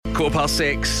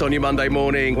6:15 on your Monday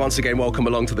morning. Once again, welcome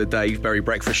along to the Dave Berry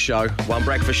Breakfast Show. One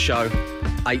breakfast show,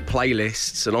 8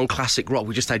 playlists, and on classic rock,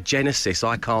 we just had Genesis,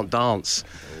 I Can't Dance.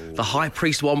 The High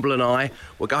Priest Womble and I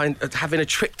were having a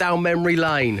trip down memory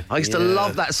lane. I used to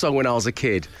love that song when I was a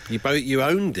kid. You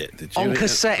owned it, did you? On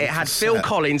cassette. It had Phil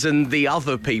Collins and the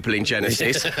other people in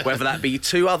Genesis, whether that be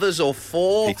 2 others or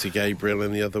 4. Peter Gabriel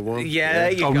and the other one. Yeah,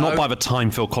 there you go. Not by the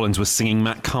time Phil Collins was singing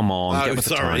Matt, come on. Get with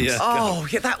the times. Yeah. Oh,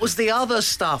 yeah, that was the other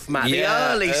stuff, Matt. The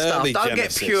early stuff. Don't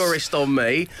Genesis. get purist on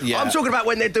me. Yeah. I'm talking about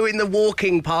when they're doing the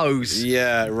walking pose.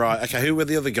 Yeah, right. Okay, who were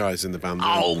the other guys in the band?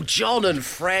 Oh, John and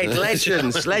Fred.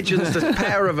 Legends. Legends, the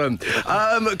pair of them.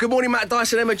 Good morning, Matt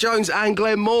Dyson, Emma Jones and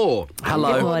Glenn Moore.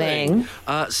 Hello. Good morning.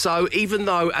 So even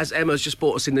though, as Emma's just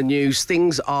brought us in the news,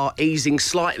 things are easing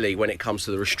slightly when it comes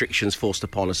to the restrictions forced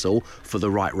upon us all for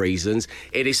the right reasons,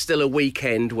 it is still a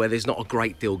weekend where there's not a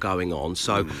great deal going on.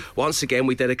 So once again,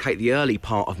 we dedicate the early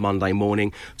part of Monday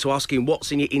morning to asking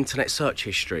what's in your internet search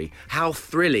history. How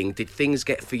thrilling did things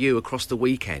get for you across the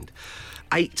weekend?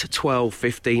 8 to 12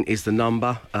 15 is the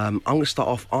number. I'm going to start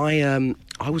off. I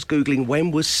was Googling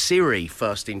when was Siri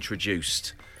first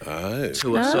introduced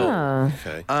to us all.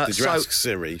 Okay. Did you ask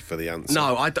Siri for the answer?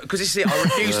 No, because this is it. I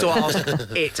refuse to ask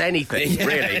it anything,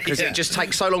 really, because it just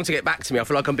takes so long to get back to me. I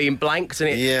feel like I'm being blanked and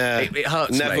it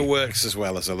hurts Never me. works as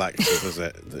well as Alexa, does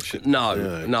it?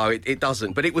 No, it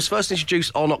doesn't. But it was first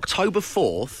introduced on October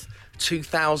 4th,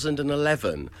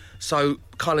 2011. So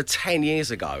kind of 10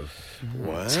 years ago.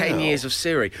 Wow. 10 years of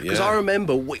Siri. Because I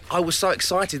remember I was so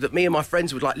excited that me and my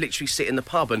friends would literally sit in the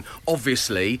pub and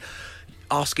obviously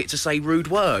ask it to say rude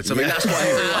words. I mean, that's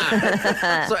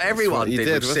what everyone did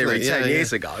with Siri 10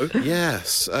 years ago.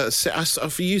 Yes.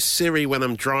 I've used Siri when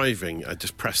I'm driving. I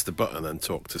just press the button and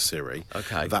talk to Siri.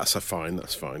 Okay. That's fine,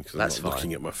 because I'm not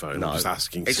looking at my phone. No. I'm just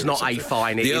asking It's Siri not something. a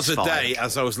fine, it the is other fine. day,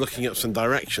 as I was looking up some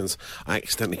directions, I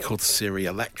accidentally called Siri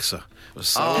Alexa. It was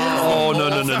so No.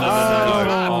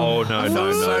 Oh,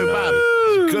 no. so bad.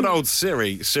 Good old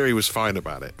Siri. Siri was fine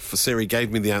about it. Siri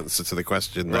gave me the answer to the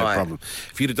question, no problem.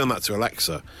 If you'd have done that to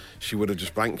Alexa, she would have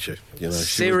just blanked you.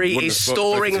 Siri is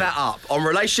storing that up on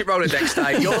Relationship Rolodex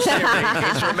Day. Your Siri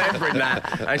is remembering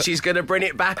that, and she's going to bring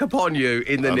it back upon you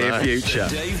in the near future.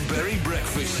 The Dave Berry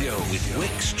Breakfast Show with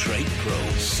Wix Trade Pro.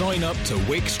 Sign up to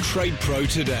Wix Trade Pro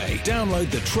today. Download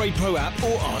the Trade Pro app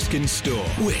or ask in store.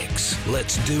 Wix,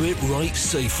 let's do it right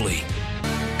safely.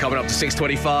 Coming up to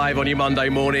 6:25 on your Monday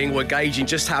morning, we're gauging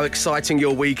just how exciting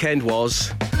your weekend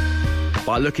was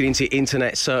by looking into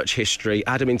internet search history.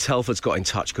 Adam in Telford's got in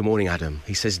touch. Good morning, Adam.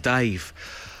 He says, Dave,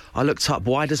 I looked up,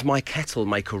 why does my kettle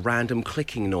make a random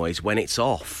clicking noise when it's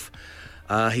off?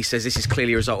 He says this is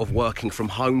clearly a result of working from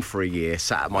home for a year,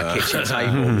 sat at my kitchen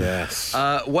table. Yes.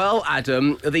 Well,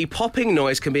 Adam, the popping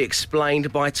noise can be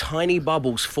explained by tiny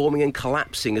bubbles forming and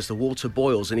collapsing as the water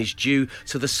boils and is due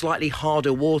to the slightly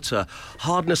harder water.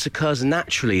 Hardness occurs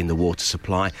naturally in the water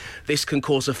supply. This can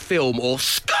cause a film or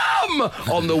scum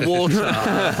on the water.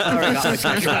 Throwing up the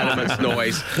chemical elements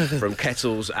noise from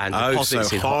kettles and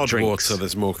deposits in hot hard drinks. water,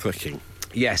 there's more clicking.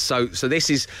 Yes, so this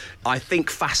is, I think,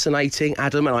 fascinating,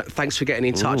 Adam, and thanks for getting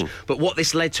in touch. But what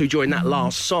this led to during that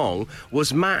last song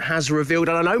was Matt has revealed,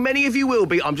 and I know many of you will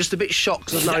be, I'm just a bit shocked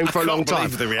because I've known him for a long time.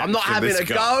 I'm not having a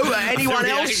go at anyone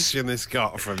else. The reaction this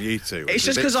got from you two. It's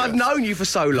just because I've known you for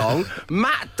so long.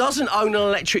 Matt doesn't own an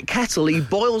electric kettle. He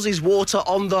boils his water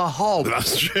on the hob.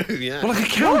 That's true, yeah. Well, like a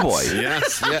cowboy.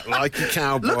 Yes, like a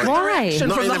cowboy. Look at the reaction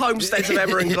from the homesteads of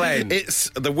Emma and Glenn.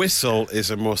 The whistle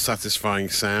is a more satisfying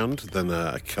sound than the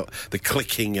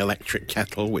clicking electric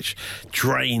kettle, which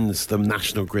drains the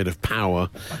national grid of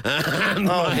power. Oh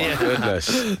my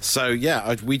goodness! So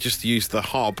we just use the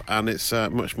hob, and it's a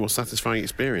much more satisfying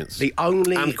experience. The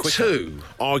only and quicker, two,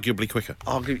 arguably quicker.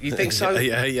 You think so?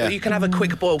 Yeah. Well, you can have a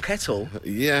quick boil kettle.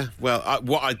 Yeah. Well,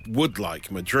 what I would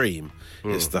like, my dream,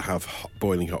 is to have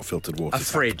boiling hot filtered water. A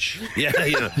fridge. Yeah.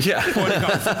 I'm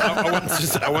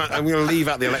going to leave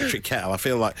out the electric kettle. I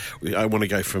feel like I want to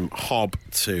go from hob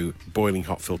to boiling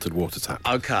hot filtered water tap.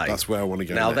 Okay. That's where I want to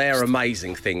go Now, next. they're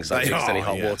amazing things, those instantly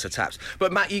hot water taps.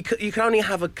 But, Matt, you can only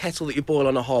have a kettle that you boil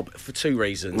on a hob for 2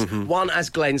 reasons. One, as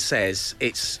Glenn says,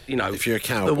 it's, if you're a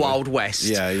cowboy. the Wild West.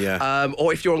 Yeah.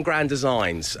 Or if you're on Grand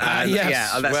Designs. That's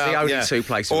the only 2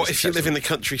 places. Or if you live in the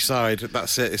countryside,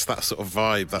 that's it. It's that sort of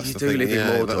vibe. That's you the do thing. live in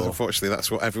Mordor. Unfortunately,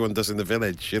 that's what everyone does in the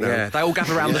village, Yeah, they all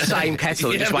gather around the same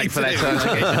kettle and just wait for their turn to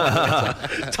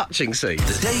get touching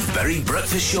seats. The Dave Berry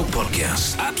Breakfast Show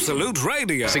podcast. Absolute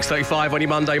Radio. 6:35 on your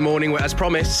Monday morning, as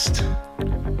promised.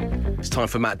 It's time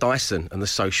for Matt Dyson and the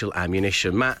social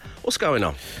ammunition. Matt, what's going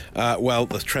on? Well,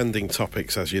 the trending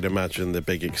topics, as you'd imagine, the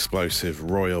big explosive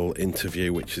royal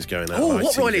interview, which is going out Oh, on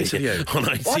what ITV, royal interview? On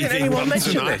ITV Why didn't anyone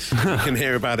mention tonight. this? You can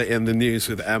hear about it in the news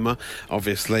with Emma,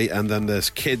 obviously, and then there's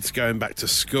kids going back to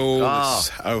school.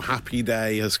 Happy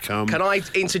day has come. Can I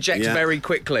interject very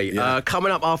quickly? Yeah.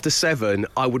 Coming up after 7,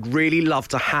 I would really love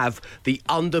to have the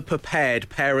underprepared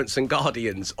parents and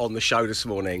guardians on the show this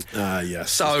morning.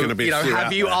 Yes. So,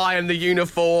 have you ironed the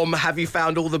uniform? Have you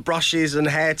found all the brushes and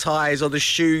hair ties? Are the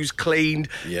shoes cleaned?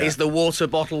 Yeah. Is the water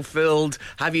bottle filled?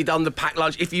 Have you done the packed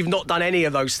lunch? If you've not done any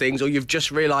of those things, or you've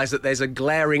just realised that there's a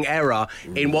glaring error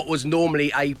in what was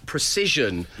normally a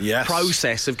precision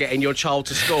process of getting your child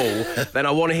to school, then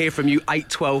I want to hear from you 8,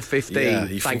 12, 15. Yeah,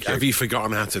 Thank you. Have you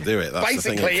forgotten how to do it? That's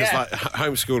Basically, the thing. yeah. Because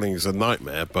homeschooling is a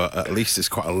nightmare, but at least it's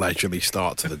quite a leisurely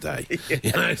start to the day.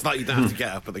 It's like you don't have to get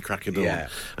up at the crack of dawn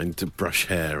and to brush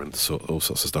hair and all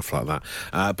sorts of stuff like that.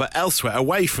 But elsewhere,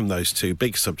 away from those two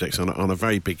big subjects on a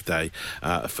very big day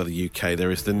for the UK,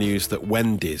 there is the news that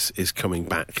Wendy's is coming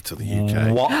back to the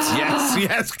UK. What?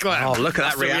 Yes, Glenn. Oh, look at that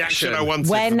That's the reaction. I wanted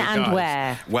When from the and guys.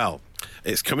 where? Well,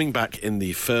 it's coming back in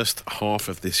the first half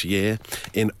of this year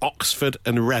in Oxford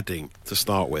and Reading to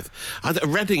start with.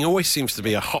 Reading always seems to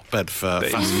be a hotbed for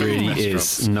fast food really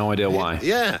restaurants. is. No idea why.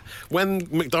 Yeah. When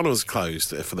McDonald's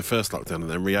closed for the first lockdown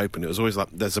and then reopened, it was always like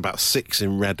there's about 6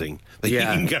 in Reading that you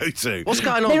can go to. What's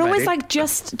going on, They're always Reading? like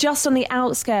just on the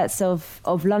outskirts of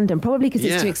London, probably because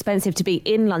it's too expensive to be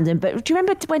in London. But do you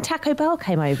remember when Taco Bell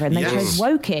came over and they chose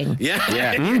Woking?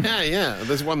 Yeah.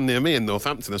 There's one near me in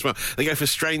Northampton as well. They go for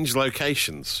strange locations.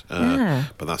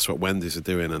 But that's what Wendy's are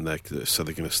doing, and they're going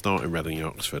to start in Reading and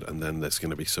Oxford, and then there's going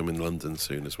to be some in London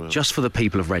soon as well. Just for the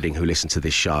people of Reading who listen to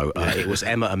this show, it was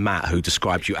Emma and Matt who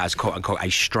described you as quote-unquote a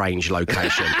strange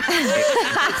location.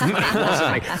 It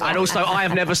wasn't me. And also, I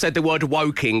have never said the word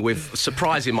woking with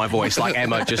surprise in my voice like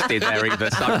Emma just did there either.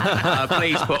 So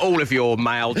please put all of your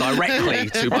mail directly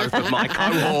to both of my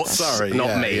cohorts,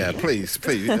 not me. Yeah, please.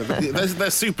 They're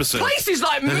super served. Places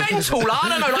like mental, I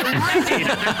don't know, like Reading,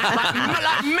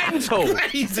 like mental.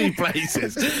 Crazy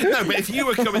places. No, but if you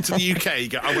were coming to the UK, you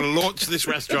go, I'm going to launch this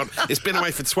restaurant. It's been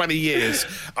away for 20 years.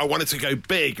 I want it to go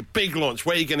big launch.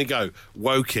 Where are you going to go?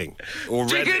 Woking or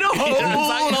Reading. Dig it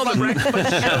all on the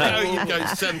breakfast show. You go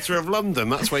centre of London.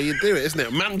 That's where you do it, isn't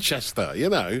it? Manchester,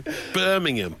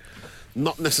 Birmingham.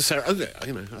 Not necessarily,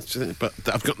 but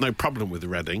I've got no problem with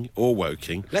Reading or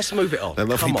Woking. Let's move it on. They're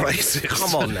lovely places.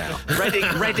 Come on now.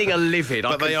 Reading are livid.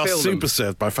 But they are super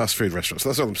served by fast food restaurants.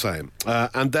 That's what I'm saying.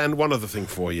 And then one other thing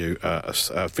for you,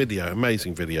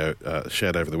 amazing video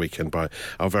shared over the weekend by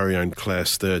our very own Claire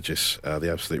Sturgis, the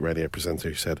Absolute Radio presenter,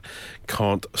 who said,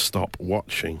 "Can't stop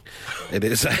watching." It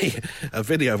is a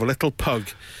video of a little pug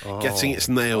getting its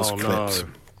nails clipped.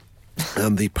 No.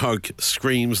 And the pug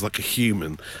screams like a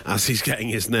human as he's getting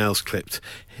his nails clipped.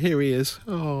 Here he is.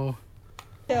 Oh.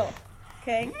 Chill.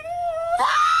 Okay.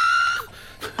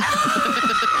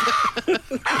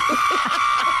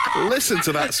 Listen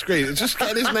to that scream. It's just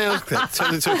getting his nails clipped.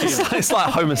 Turned into a human. It's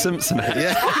like Homer Simpson.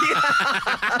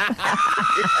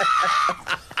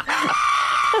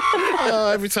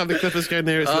 Every time the clippers go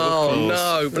near its little claws.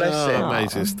 No, bless him.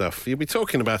 Amazing stuff. You'll be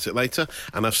talking about it later,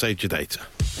 and I've saved your data.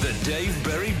 The Dave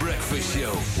Berry Breakfast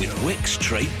Show with Wix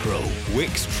Trade Pro.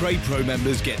 Wix Trade Pro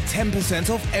members get 10%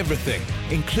 off everything,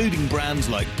 including brands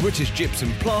like British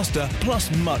Gypsum Plaster, plus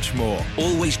much more.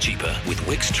 Always cheaper with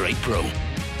Wix Trade Pro.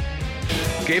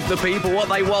 Give the people what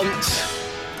they want.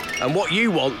 And what you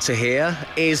want to hear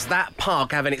is that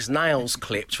pug having its nails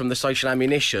clipped from the social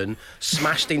ammunition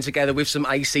smashed in together with some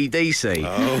AC/DC.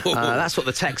 That's what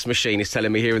the text machine is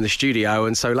telling me here in the studio.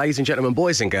 And so, ladies and gentlemen,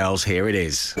 boys and girls, here it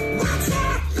is.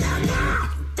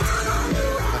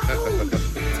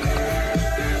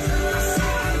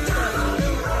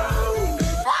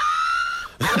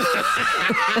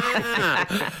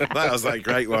 That was that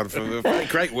great one.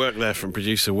 Great work there from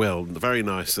producer Will. Very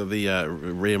nice. So the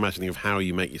reimagining of how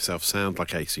you make yourself sound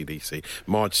like AC/DC.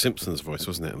 Marge Simpson's voice,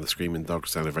 wasn't it? And the screaming dog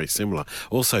sounded very similar.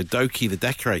 Also, Doki the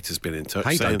Decorator's been in touch.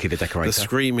 Hey, saying Doki the Decorator. The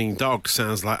screaming dog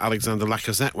sounds like Alexander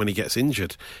Lacazette when he gets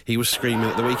injured. He was screaming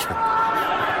at the weekend.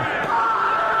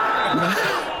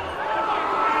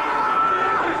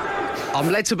 I'm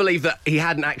led to believe that he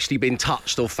hadn't actually been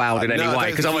touched or fouled in any No, I way,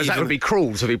 don't because think otherwise he that even- would be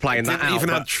cruel to be playing that Didn't out. even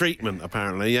but- had treatment,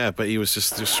 apparently, but he was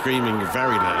just screaming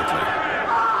very loudly.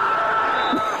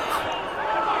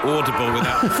 Audible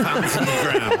without fans on the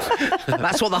ground.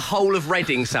 That's what the whole of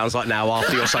Reading sounds like now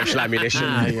after your social ammunition.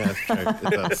 Yeah, true.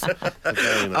 It does.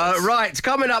 Very nice. Right,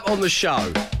 coming up on the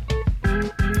show.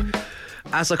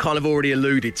 As I kind of already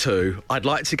alluded to, I'd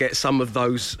like to get some of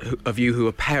those of you who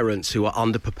are parents who are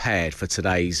underprepared for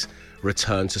today's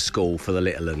return to school for the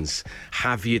little uns.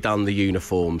 Have you done the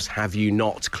uniforms? Have you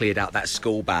not cleared out that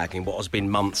school bag in what has been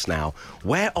months now?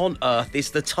 Where on earth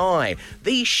is the tie?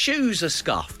 These shoes are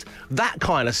scuffed. That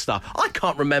kind of stuff. I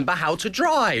can't remember how to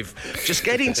drive. Just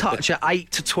get in touch at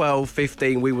 8 to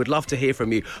 12:15. We would love to hear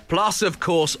from you. Plus, of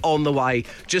course, on the way,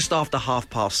 just after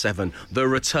 7:30, the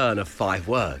return of 5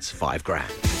 words, 5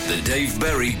 grand. The Dave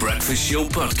Berry Breakfast Show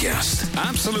Podcast.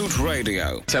 Absolute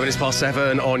Radio.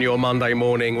 7:07 on your Monday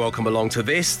morning. Welcome along to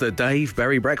this, the Dave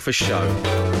Berry Breakfast Show.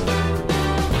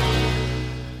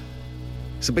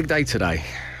 It's a big day today.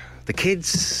 The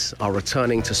kids are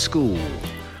returning to school.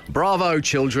 Bravo,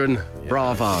 children.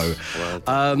 Bravo.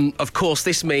 Of course,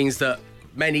 this means that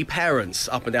many parents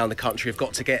up and down the country have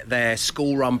got to get their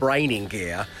school-run braining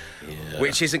gear,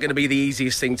 which isn't going to be the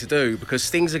easiest thing to do because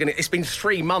things are going to... It's been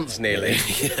 3 months nearly.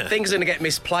 Things are going to get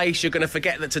misplaced. You're going to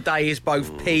forget that today is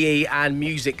both PE and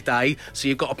music day, so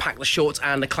you've got to pack the shorts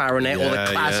and the clarinet, or the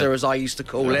Clazzers, as I used to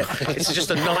call it. It's just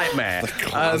a nightmare.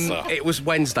 It was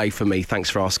Wednesday for me, thanks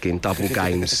for asking, double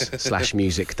games /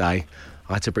 music day.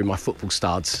 I had to bring my football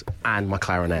studs and my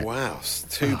clarinet. Wow,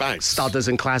 2 bags. Studders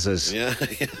and Clazzers. Yeah.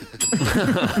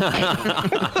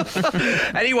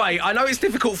 Anyway, I know it's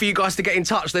difficult for you guys to get in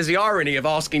touch. There's the irony of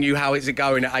asking you how is it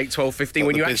going at 8, 12:15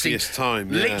 when you actually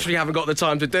literally haven't got the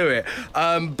time to do it.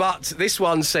 But this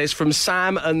one says, from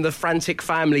Sam and the frantic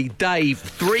family, Dave,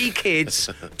 3 kids,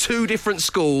 2 different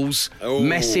schools,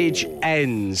 message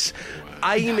ends.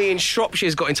 Amy in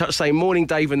Shropshire's got in touch saying, morning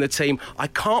Dave and the team, I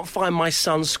can't find my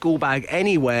son's school bag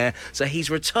anywhere, so he's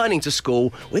returning to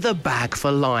school with a bag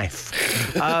for life.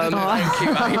 Thank you,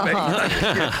 Amy.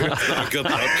 Good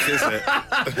luck, is it?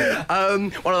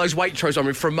 One of those Waitrose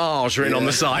with fromage written on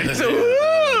the side.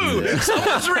 Ooh,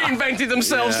 someone's reinvented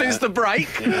themselves since the break.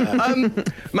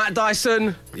 Matt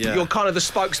Dyson, you're kind of the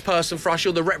spokesperson for us,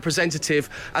 you're the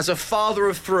representative. As a father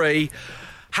of 3,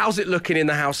 how's it looking in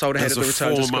the household ahead of the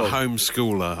return to school? As a former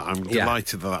homeschooler, I'm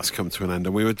delighted that that's come to an end.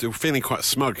 And we were feeling quite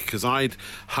smug because I'd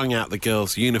hung out the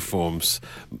girls' uniforms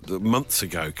months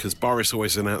ago because Boris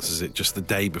always announces it just the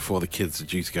day before the kids are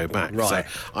due to go back. Right. So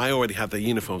I already had their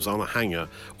uniforms on a hanger,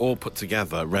 all put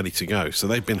together, ready to go. So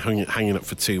they've been hanging up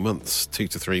for 2 months, 2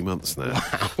 to 3 months now.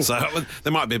 Wow. So they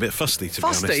might be a bit fusty, to be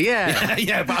honest. Fusty, yeah.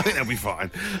 Yeah, but I think they'll be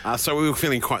fine. So we were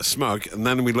feeling quite smug. And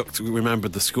then we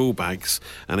remembered the school bags.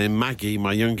 And in Maggie,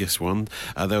 my youngest one,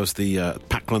 there was the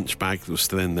packed lunch bag that was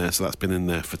still in there, so that's been in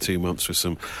there for 2 months with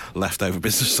some leftover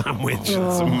bits of sandwich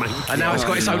and some manky, and now it's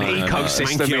got its own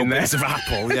ecosystem in there. Bits of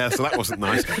apple, so that wasn't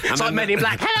nice. It's like Men in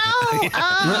Black. Hello!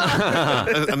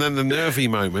 And then the nervy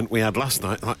moment we had last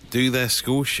night, like, do their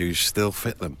school shoes still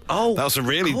fit them? Oh, that was a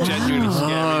really genuinely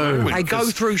scary moment. They go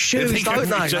through shoes, don't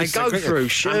they? They go through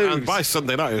shoes. And by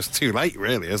Sunday night, it was too late,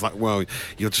 really. It was like, well,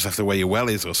 you'll just have to wear your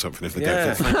wellies or something if they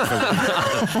don't fit.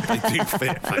 They do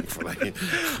fit, thankfully.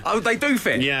 Oh, they do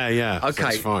fit? Yeah. Okay.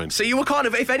 That's fine. So you were kind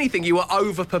of, if anything, you were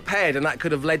over-prepared and that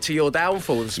could have led to your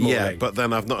downfall this morning. Yeah, but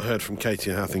then I've not heard from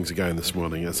Katie how things are going this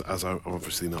morning, as I'm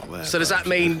obviously not there. So does that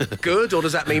mean good or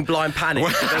does that mean blind panic?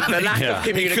 The lack of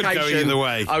communication? It could go either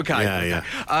way. Okay.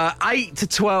 Yeah. 8 to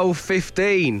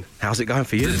 12:15. How's it going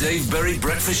for you? The Dave Berry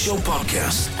Breakfast Show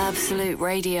Podcast. Absolute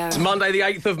Radio. It's Monday the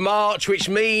 8th of March, which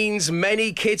means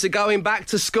many kids are going back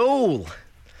to school.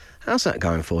 How's that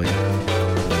going for you?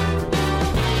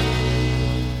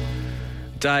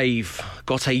 Dave,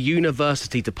 got a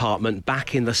university department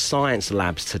back in the science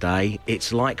labs today.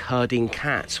 It's like herding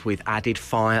cats with added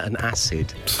fire and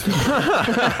acid.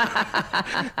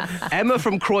 Emma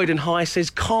from Croydon High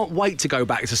says, can't wait to go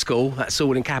back to school. That's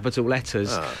all in capital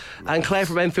letters. And Claire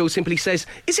from Enfield simply says,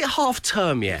 is it half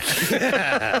term yet?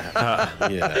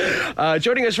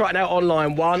 Joining us right now on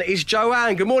line 1 is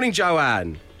Joanne. Good morning,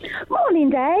 Joanne.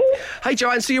 Morning, Dave. Hey,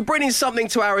 Joanne, so you're bringing something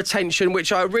to our attention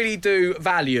which I really do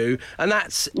value, and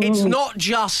that's it's not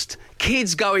just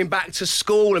kids going back to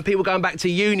school and people going back to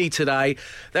uni today.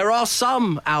 There are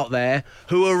some out there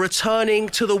who are returning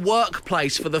to the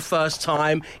workplace for the first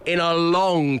time in a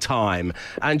long time.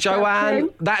 And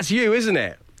Joanne, that's you, isn't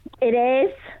it? It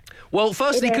is. Well,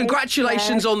 firstly,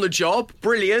 congratulations on the job.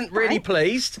 Brilliant, really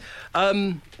pleased.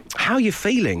 How are you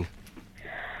feeling?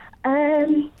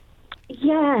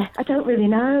 Yeah, I don't really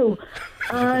know.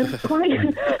 Quite.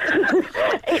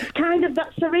 It's kind of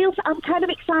that surreal. I'm kind of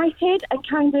excited and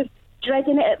kind of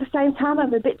dreading it at the same time.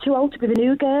 I'm a bit too old to be the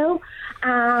new girl,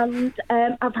 and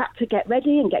I've had to get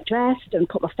ready and get dressed and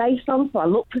put my face on so I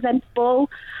look presentable,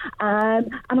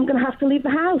 and I'm going to have to leave the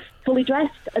house fully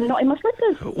dressed and not in my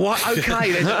slippers. What?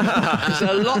 Okay, there's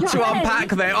a lot to unpack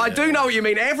there. I do know what you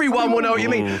mean. Everyone will know what you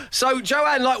mean. So,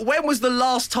 Joanne, like, when was the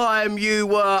last time you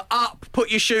were up, put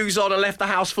your shoes on, and left the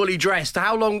house fully dressed?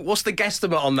 How long? What's the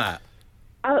guesstimate on that?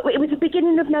 It was the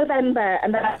beginning of November,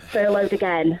 and then I furloughed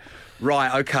again.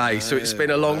 Right, okay, so it's been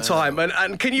a long time.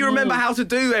 And can you remember how to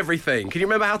do everything? Can you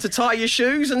remember how to tie your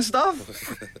shoes and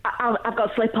stuff? I've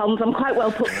got slip-ons. I'm quite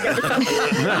well put together.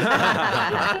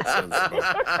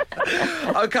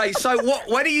 Okay, so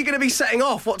when are you going to be setting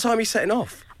off? What time are you setting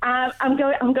off? I'm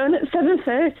going at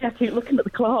 7:30. I keep looking at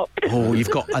the clock. Oh, you've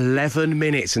got 11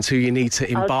 minutes until you need to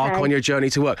embark on your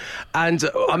journey to work. And,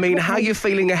 I mean, how are you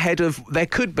feeling ahead of... There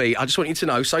could be, I just want you to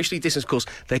know, socially distanced, of course,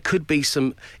 there could be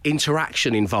some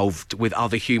interaction involved with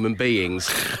other human beings.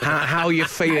 How are you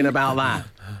feeling about that?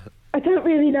 I don't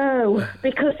really know,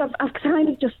 because I've kind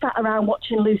of just sat around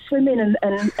watching Lou swimming and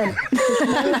a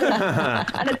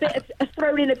bit of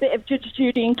thrown in a bit of Judge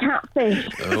Judy and Catfish.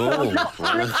 So I'm not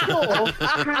quite sure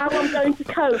how I'm going to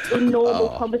cope in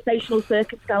normal conversational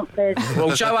circumstances.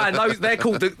 Well, Joanne, they're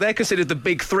considered the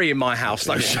big three in my house,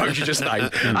 those shows you just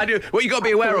named. What you've got to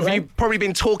be aware of, you've probably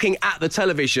been talking at the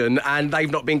television and they've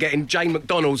not been getting... Jane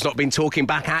McDonald's not been talking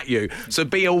back at you. So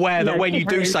be aware that when you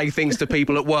do say things to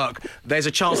people at work, there's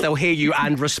a chance they'll hear you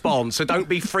and respond. So don't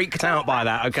be freaked out by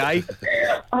that, okay?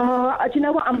 Do you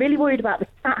know what? I'm really worried about the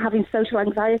cat having social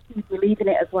anxiety with relieving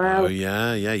it as well. Oh,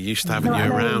 yeah, used to having you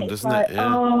around, doesn't it?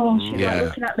 Yeah. Oh, she's like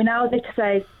looking at me now as if to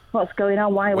say, what's going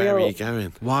on? Why are we up? Where are you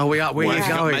going? Why are we up? Where are you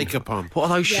going? Makeup on. What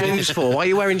are those shoes for? Why are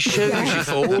you wearing shoes, you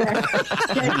fool?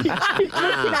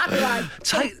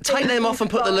 Take them off and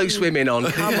put the loose women on.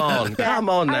 Come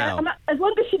on now. As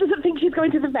long as she doesn't think she's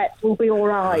going to the vet, we'll be all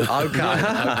right.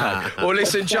 Okay. Well,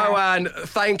 listen, Joanne,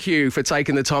 thank you for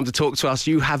taking the time to talk to us.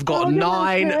 You have got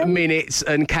 9 minutes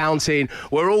and counting.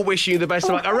 We're all wishing you the best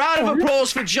of luck. A round of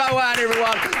applause for Joanne,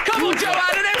 everyone. Come on,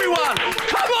 Joanne and everyone.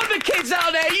 Come on, the kids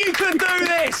out there. You can do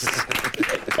this.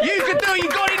 You can do it. You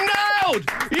got it nailed.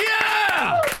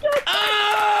 Yeah.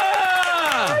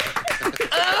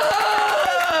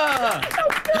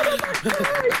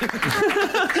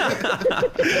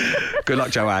 Good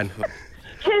luck, Joanne.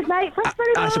 Cheers, mate. Thanks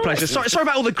very much. That's a pleasure. Sorry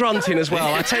about all the grunting as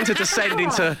well. I tend to descend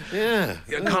into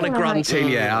kind of grunting.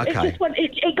 Yeah, okay.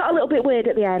 It got a little bit weird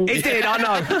at the end. It did, I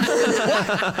know.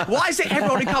 Why is it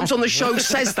everyone who comes on the show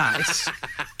says that? It's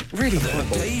really The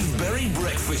Dave Berry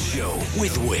Breakfast Show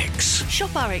with Wix.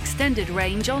 Shop our extended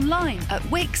range online at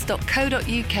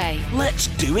wix.co.uk. Let's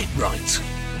do it right.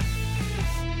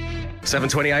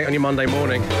 7:28 on your Monday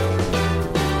morning.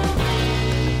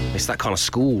 It's that kind of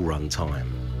school run time.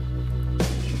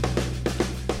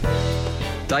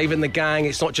 Dave and the gang,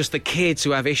 it's not just the kids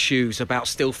who have issues about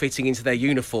still fitting into their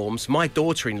uniforms. My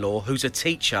daughter-in-law, who's a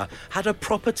teacher, had a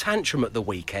proper tantrum at the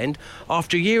weekend.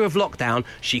 After a year of lockdown,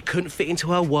 she couldn't fit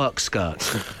into her work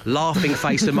skirts. Laughing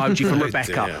face emoji from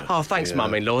Rebecca. Dear. Oh, thanks,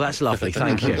 mum-in-law. That's lovely.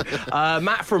 Thank you.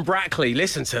 Matt from Brackley,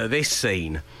 listen to this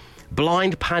scene.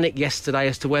 Blind panic yesterday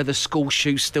as to whether school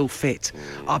shoes still fit.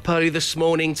 Up early this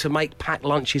morning to make packed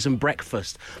lunches and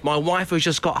breakfast. My wife has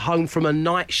just got home from a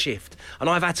night shift and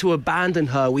I've had to abandon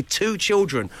her with 2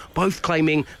 children, both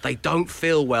claiming they don't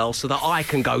feel well so that I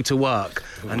can go to work.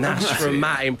 And that's from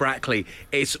Matt in Brackley.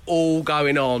 It's all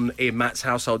going on in Matt's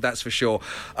household, that's for sure.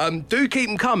 Do keep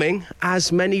them coming.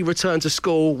 As many return to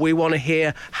school, we want to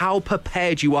hear how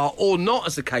prepared you are, or not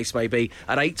as the case may be,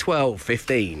 at 8, 12,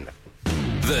 15.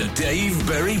 The Dave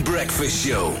Berry Breakfast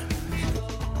Show.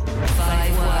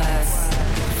 5 words,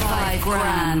 5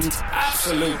 grand.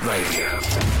 Absolute Radio.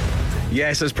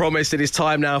 Yes, as promised, it is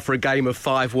time now for a game of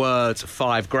 5 words,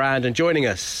 5 grand. And joining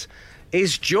us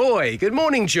is Joy. Good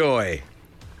morning, Joy.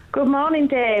 Good morning,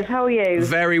 Dave. How are you?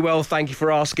 Very well, thank you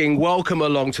for asking. Welcome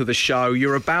along to the show.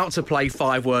 You're about to play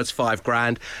 5 words, 5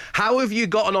 grand. How have you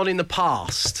gotten on in the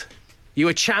past? You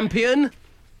a champion?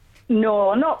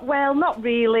 No, not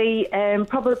really.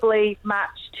 Probably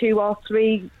match 2 or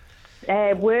 3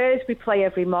 words we play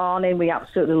every morning. We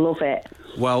absolutely love it.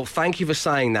 Well, thank you for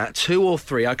saying that. 2 or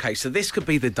 3. OK, so this could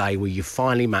be the day where you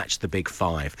finally match the big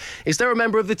 5. Is there a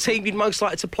member of the team you'd most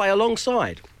like to play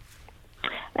alongside?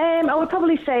 I would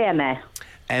probably say Emma.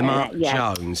 Emma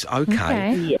Jones.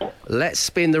 OK. Yeah. Let's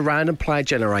spin the random player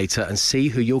generator and see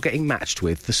who you're getting matched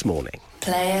with this morning.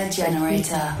 Player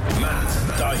generator.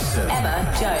 Matt Dyson. Emma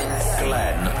Jones.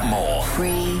 Glenn Moore.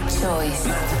 Free choice.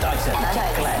 Matt Dyson.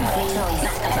 Glenn. Free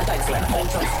choice.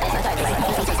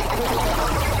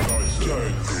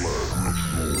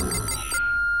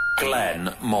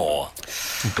 Glenn Moore.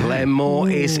 Glenn Moore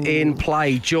is in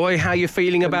play. Joy, how are you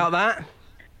feeling about that?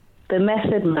 The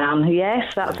Method Man,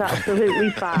 yes, that's absolutely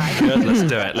fine. Good,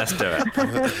 let's do it.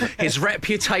 His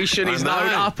reputation is known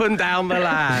up and down the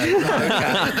land.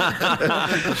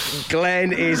 Okay.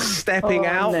 Glenn is stepping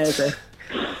out. I'm nervous.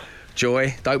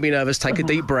 Joy, don't be nervous. Take a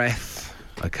deep breath.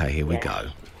 Okay, here we go.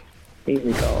 Here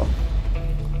we go.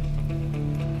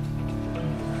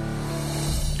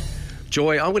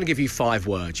 Joy, I'm going to give you 5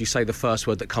 words. You say the first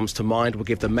word that comes to mind. We'll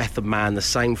give the Method Man the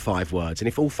same 5 words. And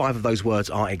if all 5 of those words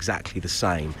are exactly the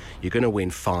same, you're going to win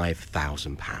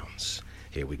 £5,000.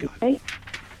 Here we go. Okay.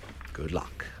 Good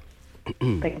luck.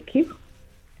 Thank you.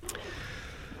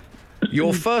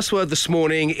 Your first word this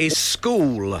morning is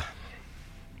school.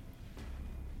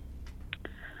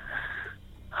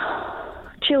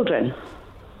 Children.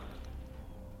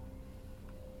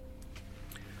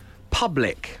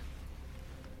 Public.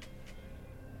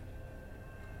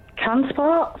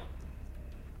 Transport.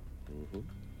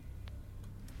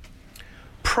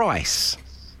 Price.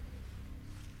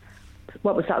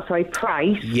 What was that, sorry?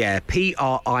 Price. Yeah, Price.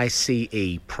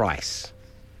 Price.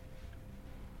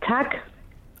 Tag.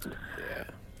 Yeah,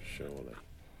 surely.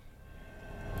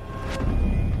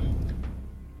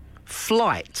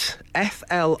 Flight.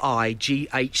 Flight.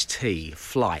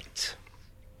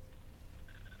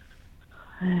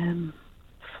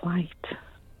 Flight.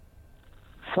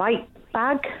 Flight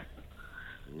bag.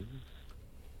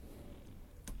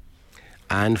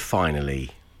 And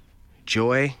finally,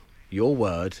 Joy, your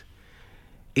word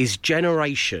is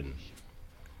generation.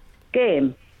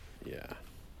 Game. Yeah.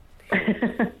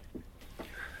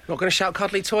 Not going to shout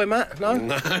cuddly toy, Matt? No?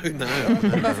 No.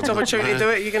 Perfect opportunity to do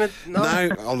it. You're going to... No,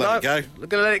 I'll let it go. Going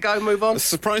to let it go, move on. It's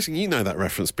surprising you know that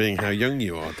reference, being how young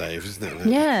you are, Dave, isn't it?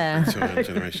 Yeah.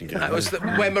 Generation game. That was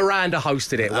when Miranda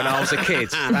hosted it when I was a kid.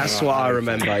 That's what I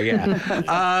remember,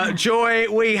 yeah. Joy,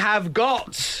 we have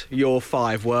got your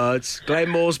 5 words. Glenn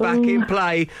Moore's back in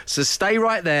play, so stay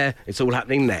right there. It's all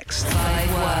happening next.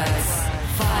 5 words,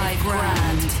 5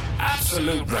 grand.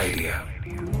 Absolute Radio.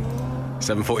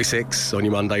 7:46 on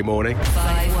your Monday morning.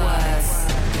 5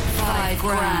 words, 5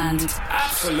 grand.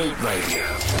 Absolute Radio.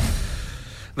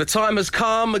 The time has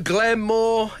come. Glenn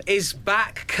Moore is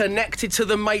back, connected to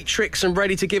the Matrix and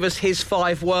ready to give us his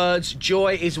 5 words.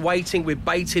 Joy is waiting with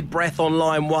bated breath on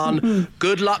line 1.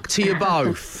 Good luck to you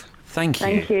both. Thank you.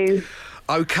 Thank you.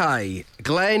 OK,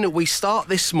 Glenn, we start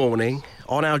this morning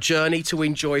on our journey to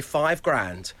enjoy 5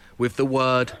 grand with the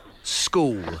word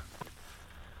school.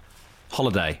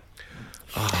 Holiday.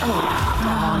 Oh,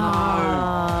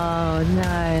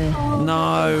 no.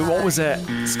 No, what was it?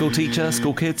 School teacher,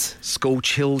 school kids? School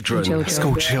children.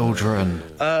 School children.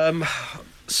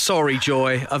 Sorry,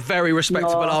 Joy. A very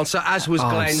respectable answer, as was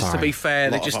Glenn's, to sorry. be fair.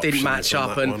 They Lot just of didn't options match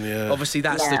on up. that And one, yeah. obviously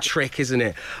that's the trick, isn't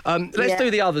it? Let's Yeah.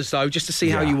 do the others, though, just to see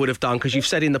how you would have done, because you've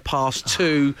said in the past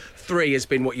 2, 3 has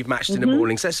been what you've matched in the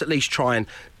mornings. Let's at least try and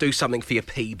do something for your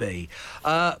PB.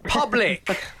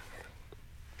 Public.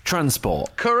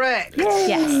 Transport. Correct.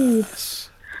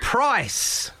 Yes.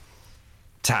 Price.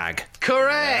 Tag.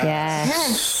 Correct.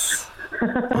 Yes.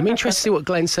 I'm interested to see what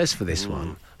Glenn says for this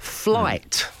one.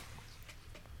 Flight.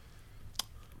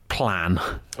 Plan.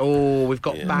 Oh, we've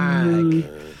got bag.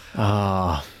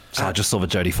 So I just saw the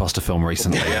Jodie Foster film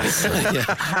recently. Yes.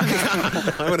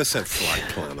 I would have said flight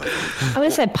plan, I think. I would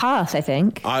have said pass, I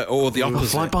think. Or the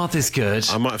opposite. Flight path is good.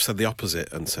 I might have said the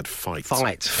opposite and said fight.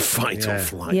 Fight. Fight or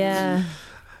flight. Yeah.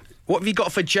 What have you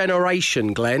got for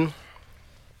generation, Glenn?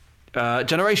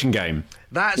 Generation game.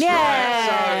 That's Yeah.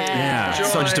 right. Yeah. Joy.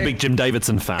 So just a big Jim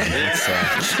Davidson fan.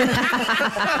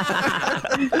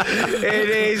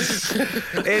 It's,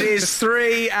 It is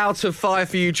 3 out of 5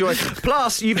 for you, Joy.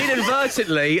 Plus, you've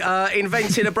inadvertently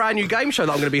invented a brand new game show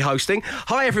that I'm going to be hosting.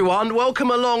 Hi, everyone.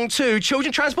 Welcome along to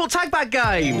Children Transport Tag Bag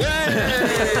Game. Oh,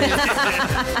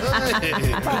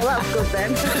 that's good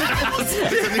then. It's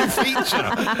a new feature.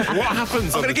 What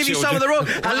happens? I'm going to give you some of the rules.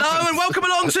 Hello and welcome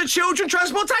along to Children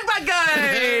Transport Tag Bag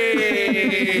Game.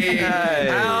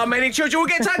 How many children will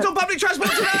get tagged on public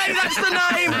transport today? That's the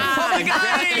name of the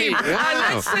game. And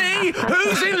let's see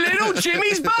who's in little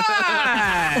Jimmy's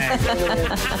bag.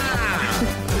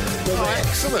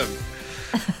 Excellent.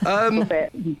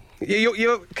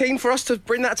 You're keen for us to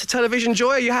bring that to television,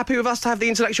 Joy? Are you happy with us to have the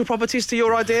intellectual properties to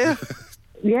your idea?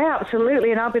 Yeah,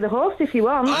 absolutely, and I'll be the host if you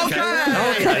want.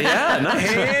 Okay. yeah, nice.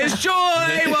 Here's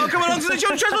Joy. Welcome along to the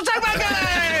Children's Transport Tag Bag Game.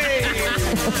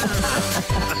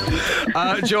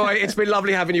 Joy, it's been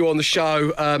lovely having you on the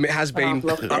show. It has been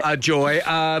a joy.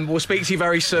 We'll speak to you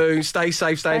very soon. Stay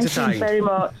safe, stay entertained. Thank you very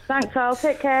much. Thanks, Al.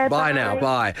 Take care. Bye now,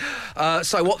 bye.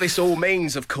 So what this all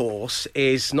means, of course,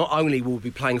 is not only will we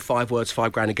be playing 5 words,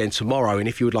 5 grand again tomorrow, and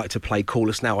if you would like to play, call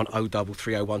us now on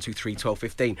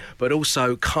 03301231215, but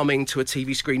also coming to a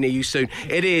TV screen near you soon,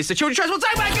 it is the Children's Transport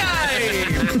Take Back Game!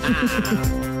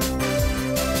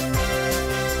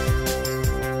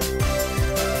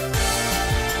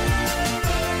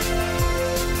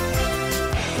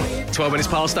 12 minutes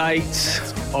past 8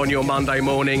 on your Monday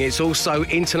morning. It's also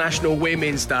International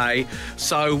Women's Day.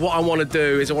 So what I want to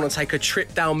do is I want to take a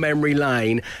trip down memory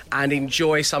lane and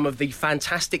enjoy some of the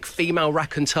fantastic female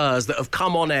raconteurs that have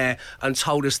come on air and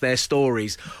told us their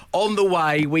stories. On the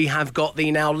way, we have got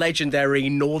the now legendary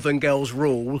Northern Girls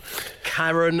Rule,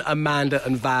 Karen, Amanda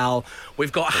and Val.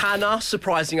 We've got Hannah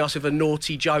surprising us with a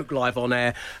naughty joke live on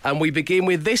air. And we begin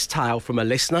with this tale from a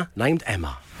listener named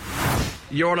Emma.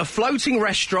 You're on a floating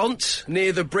restaurant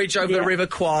near the bridge over the River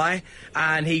Kwai,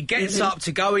 and he gets up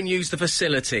to go and use the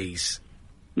facilities.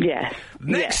 Yes.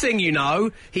 Next thing you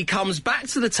know, he comes back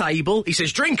to the table. He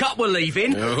says, "Drink up, we're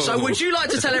leaving." Oh. So would you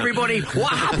like to tell everybody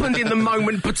what happened in the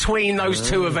moment between those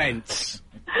two events?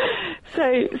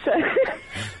 So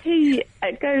he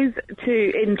goes to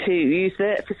use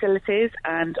the facilities,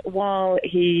 and while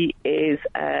he is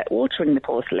watering the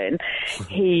porcelain,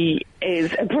 he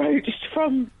is approached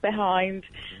from behind,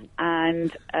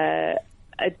 and a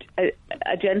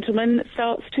gentleman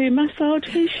starts to massage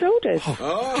his shoulders.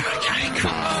 Oh. Okay,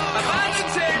 come on.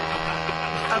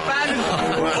 Abandon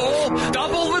or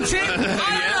double the tip.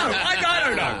 I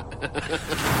don't know.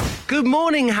 Good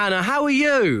morning, Hannah. How are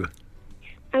you?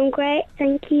 I'm great,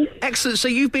 thank you. Excellent. So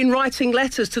you've been writing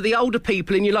letters to the older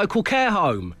people in your local care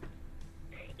home?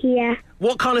 Yeah.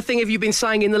 What kind of thing have you been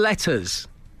saying in the letters?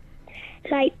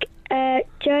 Like,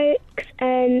 jokes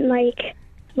and, like,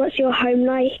 what's your home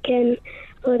like and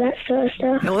all that sort of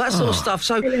stuff. Oh, that sort of stuff.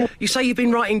 So you say you've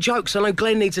been writing jokes. I know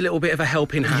Glenn needs a little bit of a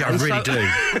helping hand. Yeah, I really do.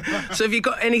 So have you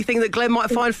got anything that Glenn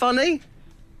might find funny?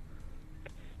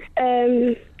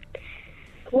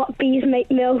 What bees make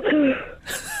milk?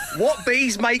 What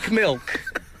bees make milk?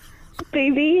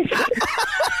 Boobies.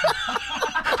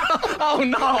 Oh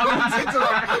no, I'm into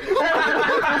that.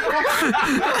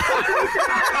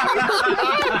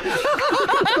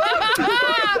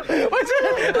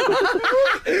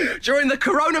 During the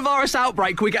coronavirus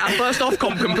outbreak, we get our first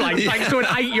Ofcom complaint thanks to an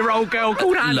 8-year-old girl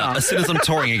called Hannah. Look, as soon as I'm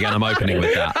touring again, I'm opening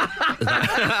with that.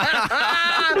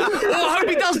 Oh, I hope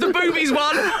he does the boobies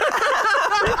one.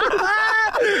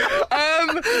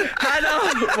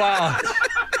 Hannah, wow.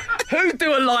 Who'd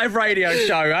do a live radio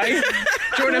show, eh?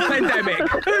 During a pandemic.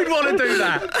 Who'd want to do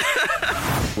that?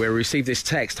 We received this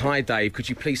text. Hi, Dave. Could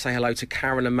you please say hello to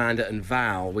Karen, Amanda and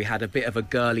Val? We had a bit of a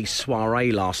girly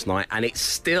soiree last night and it's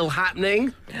still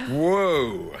happening.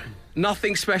 Whoa.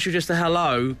 Nothing special, just a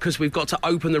hello, because we've got to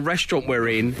open the restaurant we're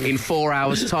in 4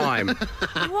 hours' time.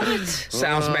 What?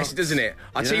 Sounds messy, doesn't it?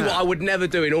 I tell you what I would never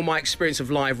do in all my experience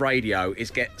of live radio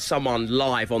is get someone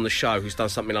live on the show who's done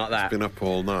something like that. Been up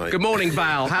all night. Good morning,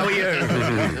 Val. How are you?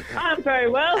 I'm very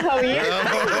well, how are you?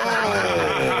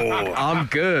 Oh. I'm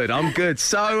good.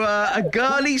 So, a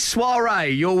girly soiree,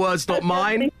 your words, not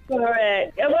mine.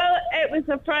 Correct. Well, it was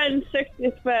a friend's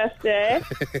 60th birthday.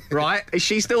 Right, is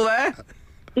she still there?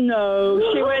 No,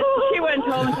 she went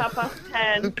home at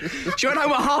 10:30. She went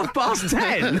home at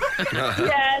 10:30?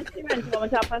 Yeah, she went home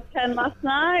at 10:30 last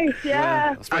night,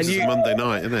 yeah. I suppose it's Monday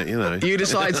night, isn't it? You know. You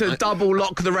decided to double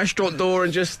lock the restaurant door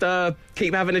and just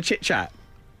keep having a chit-chat?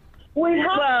 We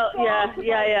have We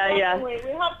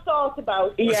have thought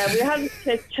about it. Yeah, we had a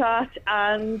chit chat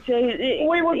and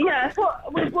we were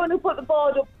going to put the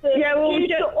board up to due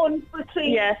to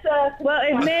unforeseen circumstances. Well,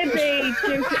 it may be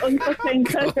due to unforeseen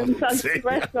circumstances. The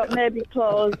restaurant may be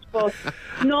closed, but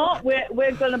no,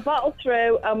 we're going to bottle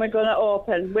through and we're going to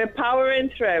open. We're powering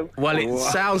through. Well, it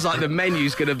sounds like the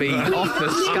menu's going to be off the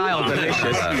scale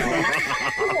delicious.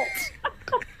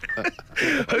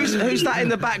 Who's that in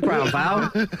the background, Val?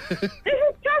 This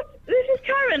is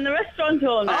Karen, the restaurant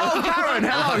owner. Oh, Karen,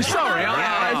 hello. Sorry,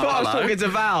 I thought I was talking to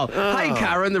Val. Hey,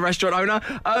 Karen, the restaurant owner.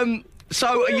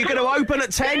 So, are you going to open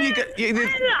at 10? I love your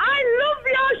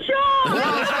show.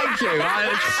 Well, thank you.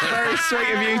 It's very sweet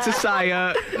of you to say.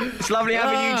 It's lovely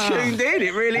having you tuned in.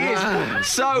 It really is.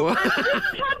 So, I just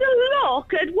had a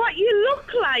look at what you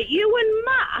look like, you and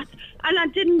Matt. And I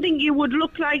didn't think you would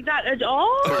look like that at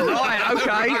all. Right,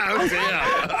 okay.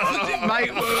 Mate,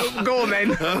 go on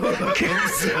then.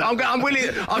 I'm willing.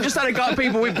 I've just had a go at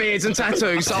people with beards and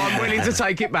tattoos, so I'm willing to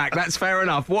take it back. That's fair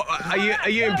enough. What are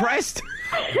you impressed?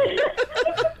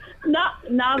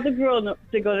 now the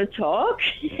grown-ups are going to talk.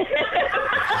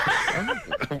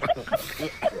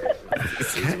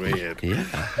 This is weird. Yeah.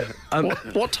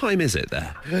 What time is it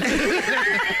there?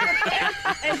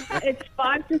 It's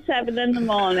 5 to 7 in the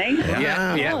morning.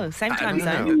 Yeah. Oh, same time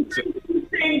zone.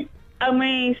 And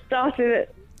we started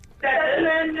at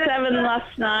 7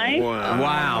 last night.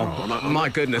 Wow. My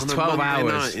goodness, 12 Monday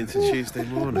hours. night into Tuesday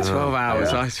morning. 12 hours.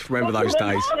 I remember those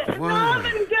days. Wow.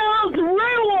 Girls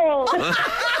rule!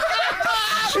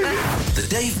 The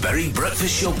Dave Berry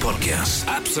Breakfast Show Podcast.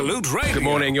 Absolute Radio. Good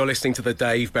morning, you're listening to the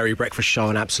Dave Berry Breakfast Show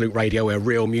on Absolute Radio, where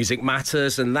real music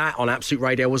matters, and that on Absolute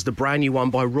Radio was the brand new one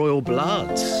by Royal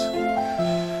Blood.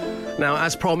 Now,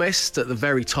 as promised, at the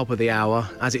very top of the hour,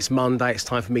 as it's Monday, it's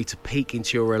time for me to peek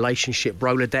into your relationship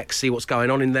Rolodex, see what's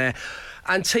going on in there.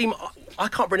 And team, I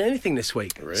can't bring anything this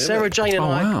week. Really? Sarah Jane and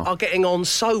I wow. are getting on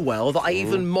so well that I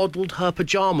even modelled her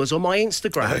pyjamas on my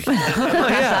Instagram.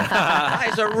 That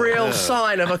is a real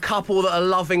sign of a couple that are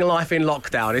loving life in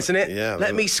lockdown, isn't it? Yeah.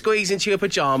 Let me squeeze into your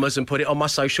pyjamas and put it on my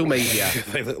social media.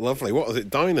 They look lovely. What was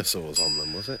it? Dinosaurs on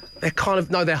them, was it? They're kind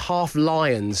of, no, they're half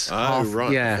lions. Oh, half,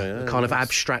 right. Yeah, Okay, kind of nice.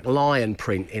 abstract lion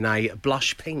print in a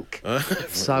blush pink.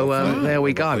 So there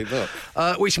we go. Lovely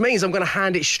look. Which means I'm going to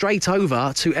hand it straight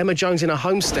over to Emma Jones in her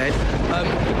homestead.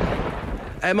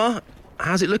 Emma,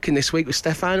 how's it looking this week with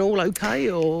Stefan? All okay,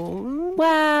 or...?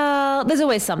 Well, there's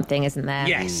always something, isn't there?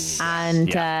 Yes.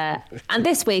 And and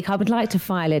this week I would like to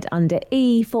file it under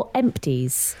E for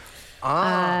empties.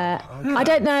 I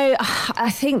don't know.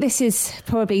 I think this is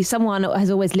probably someone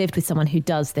has always lived with someone who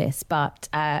does this. But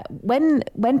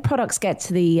when products get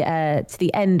to the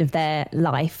end of their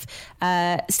life,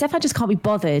 Stefan just can't be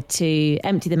bothered to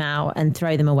empty them out and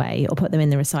throw them away or put them in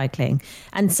the recycling.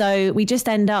 And so we just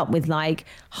end up with like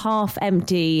half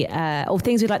empty or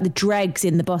things with like the dregs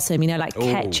in the bottom. You know, like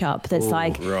ketchup. That's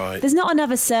right. there's not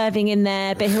another serving in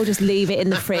there, but he'll just leave it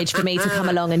in the fridge for me to come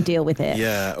along and deal with it.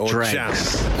 Yeah, or Dregs.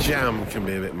 jam. Jam can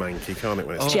be a bit manky, can't it?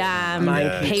 When it's Jam,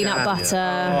 peanut jam,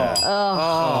 butter.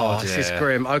 Oh, this is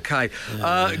grim. Okay.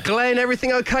 Glenn,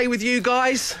 everything okay with you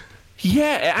guys?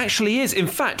 Yeah, it actually is. In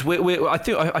fact, I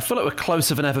feel like we're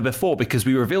closer than ever before because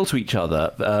we revealed to each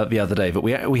other the other day that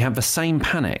we have the same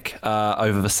panic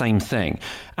over the same thing,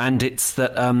 and it's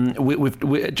that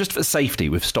we've just for safety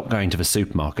we've stopped going to the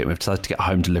supermarket. We've decided to get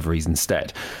home deliveries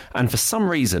instead, and for some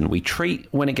reason we treat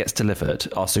when it gets delivered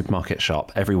our supermarket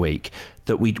shop every week.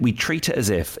 That we treat it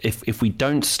as if we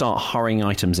don't start hurrying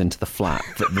items into the flat,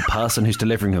 that the person who's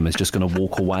delivering them is just going to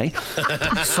walk away.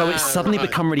 So it's suddenly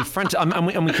become really frantic. And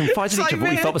we confided in each other,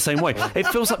 we felt the same way. It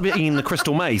feels like being in the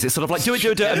Crystal Maze. It's sort of like, do it,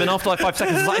 and then after like 5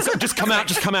 seconds, it's like, just come out,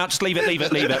 just leave it. We have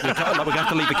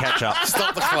to leave the ketchup.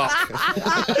 Stop the clock.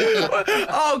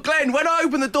 Oh, Glenn, when I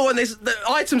open the door and the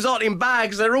items aren't in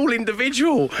bags, they're all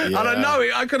individual. And I know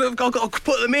it. I've got to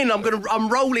put them in. I'm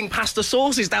rolling pasta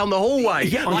sauces down the hallway.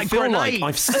 Yeah, like I feel grenades. like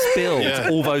I've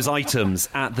spilled all those items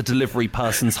at the delivery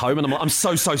person's home, and I'm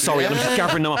so sorry, and I'm just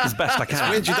gathering them up as best I It's can.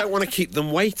 weird. You don't want to keep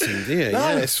them waiting, do you? No.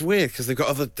 Yeah, it's weird because they've got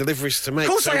other deliveries to make.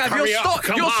 Of course so I have. hurry up,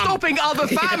 come You're on. stopping other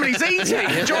families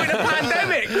eating during a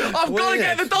pandemic. I've got to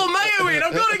get the Dolmeo in.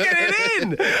 I've got to get it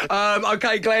in.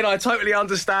 Okay, Glenn, I totally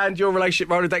understand your relationship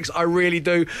Rolodex. I really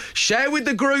do. Share with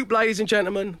the group, ladies and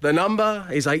gentlemen. The number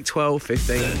is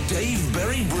 81215. The Dave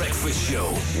Berry Breakfast Show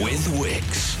with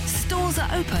Wix. Stores are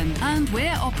open and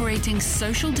we're operating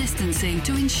social distancing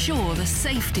to ensure the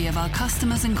safety of our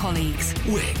customers and colleagues.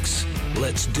 Wix.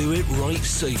 Let's do it right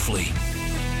safely.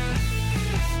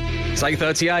 It's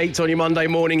 8:38 on your Monday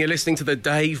morning. You're listening to the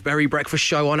Dave Berry Breakfast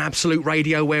Show on Absolute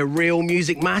Radio, where real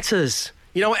music matters.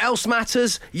 You know what else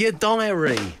matters? Your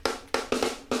diary.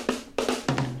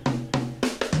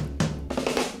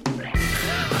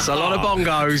 It's a lot of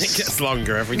bongos. It gets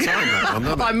longer every time, that one,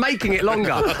 doesn't it? I'm making it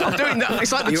longer. I'm doing that.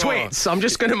 It's like the You twits. I'm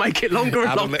just going to make it longer and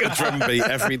Add a longer. little drum beat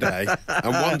every day,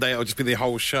 and one day it'll just be the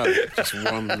whole show, just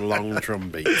one long drum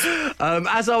beat.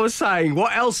 As I was saying,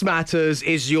 what else matters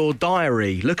is your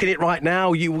diary. Look at it right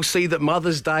now. You will see that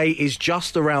Mother's Day is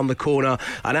just around the corner,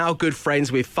 and our good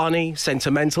friends with funny,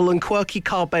 sentimental and quirky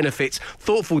card benefits,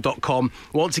 Thoughtful.com,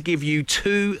 want to give you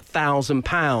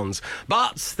 £2,000.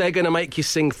 But they're going to make you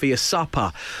sing for your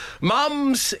supper.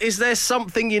 Mums, is there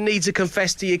something you need to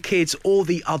confess to your kids, or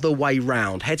the other way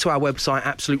round? Head to our website,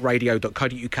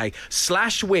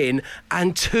 absoluteradio.co.uk/win,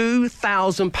 and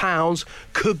 £2,000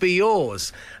 could be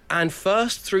yours. And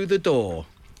first through the door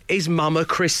is Mama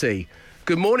Chrissy.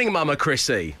 Good morning, Mama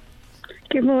Chrissy.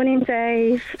 Good morning,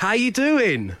 Dave. How you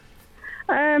doing?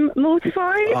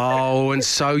 Mortified? Oh, and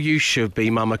so you should be,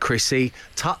 Mama Chrissy.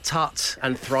 Tut tut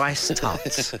and thrice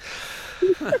tut.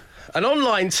 And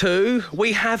online too,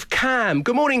 we have Cam.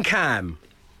 Good morning, Cam.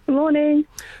 Morning.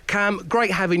 Cam,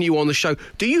 great having you on the show.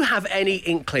 Do you have any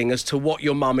inkling as to what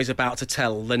your mum is about to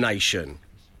tell the nation?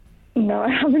 No, I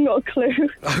haven't got a clue.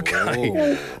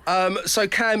 Okay. So,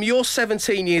 Cam, you're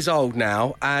 17 years old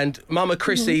now, and Mama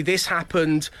Chrissy, this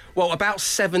happened, well, about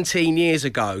 17 years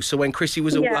ago. So when Chrissy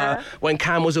was when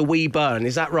Cam was a wee burn,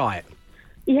 is that right?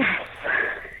 Yes.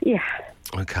 Yeah.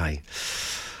 Okay.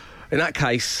 In that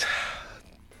case,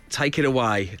 take it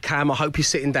away. Cam, I hope you're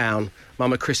sitting down.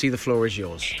 Mama Chrissy, the floor is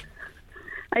yours.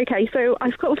 Okay, so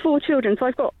I've got 4 children, so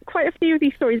I've got quite a few of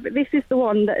these stories, but this is the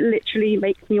one that literally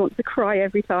makes me want to cry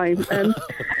every time.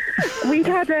 We'd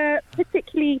had a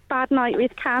particularly bad night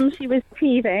with Cam. She was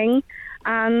teething,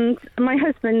 and my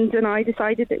husband and I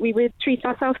decided that we would treat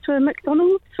ourselves to a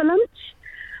McDonald's for lunch.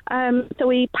 So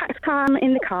we packed Cam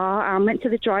in the car and went to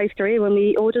the drive-thru, and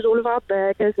we ordered all of our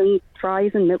burgers and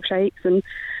fries and milkshakes, and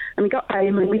we got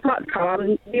home and we parked the car,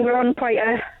 and we were on quite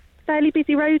a fairly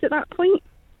busy road at that point.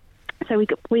 So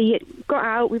we got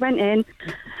out, we went in,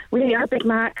 we ate our Big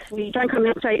Macs, we drank our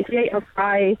milkshakes, we ate our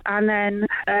fries, and then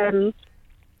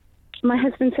my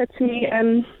husband said to me,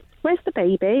 where's the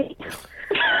baby?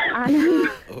 And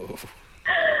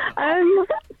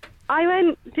I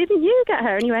went, didn't you get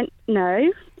her? And he went,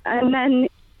 no. And then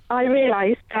I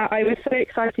realised that I was so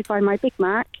excited by my Big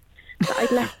Mac that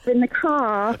I'd left her in the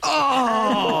car.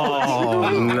 Oh,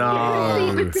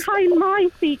 no. It was behind my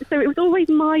seat, so it was always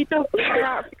my dog to get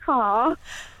out of the car.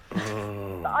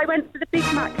 I went for the Big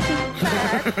Mac seat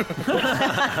instead.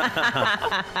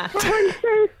 I'm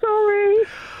so sorry.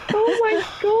 Oh my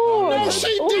God. No,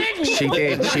 she did. She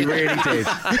did. She really did.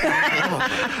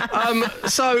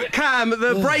 So, Cam,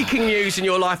 the breaking news in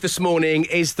your life this morning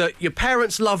is that your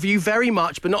parents love you very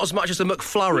much, but not as much as a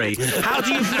McFlurry. How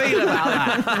do you feel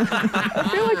about that? I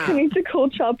feel like I need to call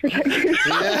Child Protection.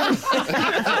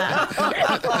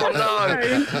 Oh,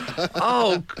 no.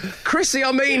 Oh, Chrissy,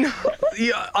 I mean,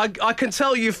 I can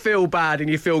tell you feel bad and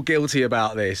you feel guilty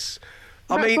about this.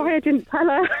 That's why I didn't tell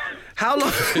her. How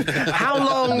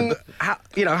long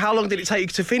did it take you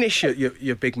to finish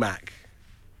your Big Mac?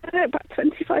 About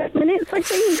 25 minutes, I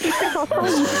think. We took our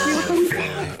time.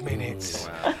 25 minutes.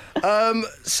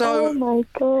 So, oh my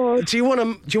God. Do you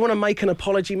want to make an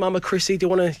apology, Mama Chrissy? Do you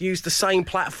want to use the same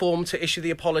platform to issue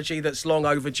the apology that's long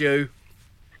overdue?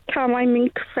 Cam, I'm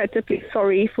incredibly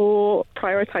sorry for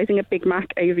prioritising a Big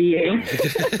Mac over you.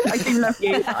 I do love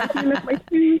you. I do love my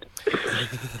food.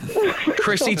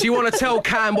 Chrissy, do you want to tell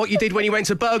Cam what you did when you went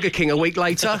to Burger King a week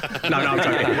later? No, I'm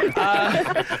joking.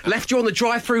 Left you on the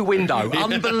drive-through window.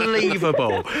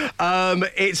 Unbelievable.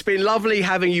 It's been lovely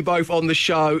having you both on the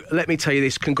show. Let me tell you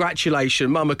this. Congratulations,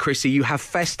 Mama Chrissy. You have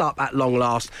fessed up at long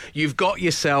last. You've got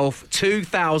yourself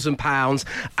 £2,000,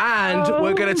 and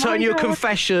we're going to turn your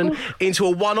confession into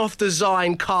a one-off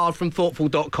design card from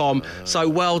thoughtful.com. So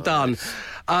well done.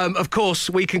 Of course,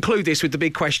 we conclude this with the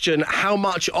big question: how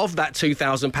much of that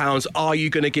 £2,000 are you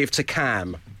going to give to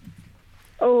Cam?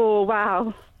 Oh,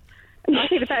 wow. I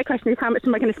think the better question is, how much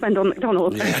am I going to spend on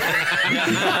McDonald's?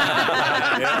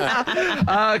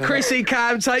 Chrissy,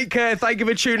 Cam, take care. Thank you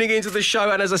for tuning into the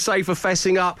show, and as I say, for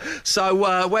fessing up.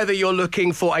 So whether you're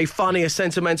looking for a funny, a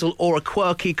sentimental or a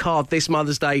quirky card this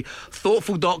Mother's Day,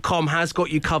 Thoughtful.com has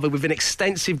got you covered with an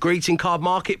extensive greeting card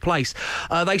marketplace.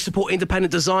 They support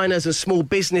independent designers and small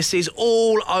businesses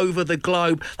all over the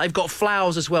globe. They've got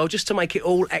flowers as well, just to make it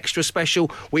all extra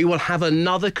special. We will have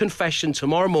another confession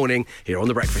tomorrow morning here on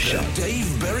The Breakfast Show.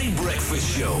 Dave Berry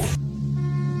Breakfast Show.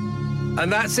 And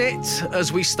that's it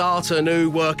as we start a new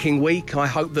working week. I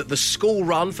hope that the school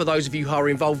run, for those of you who are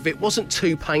involved with it, wasn't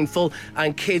too painful.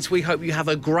 And kids, we hope you have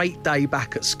a great day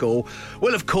back at school.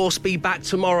 We'll, of course, be back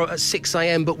tomorrow at 6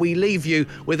 a.m, but we leave you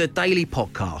with a daily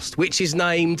podcast, which is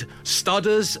named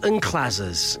Studders and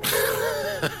Clazzers.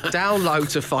 Download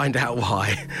to find out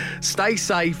why. Stay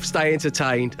safe, stay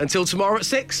entertained. Until tomorrow at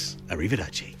 6,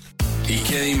 arrivederci. He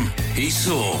came, he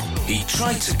saw, he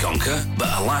tried to conquer, but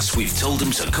alas, we've told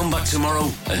him to come back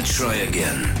tomorrow and try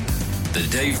again. The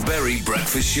Dave Berry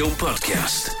Breakfast Show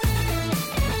Podcast.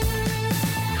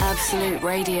 Absolute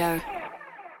Radio.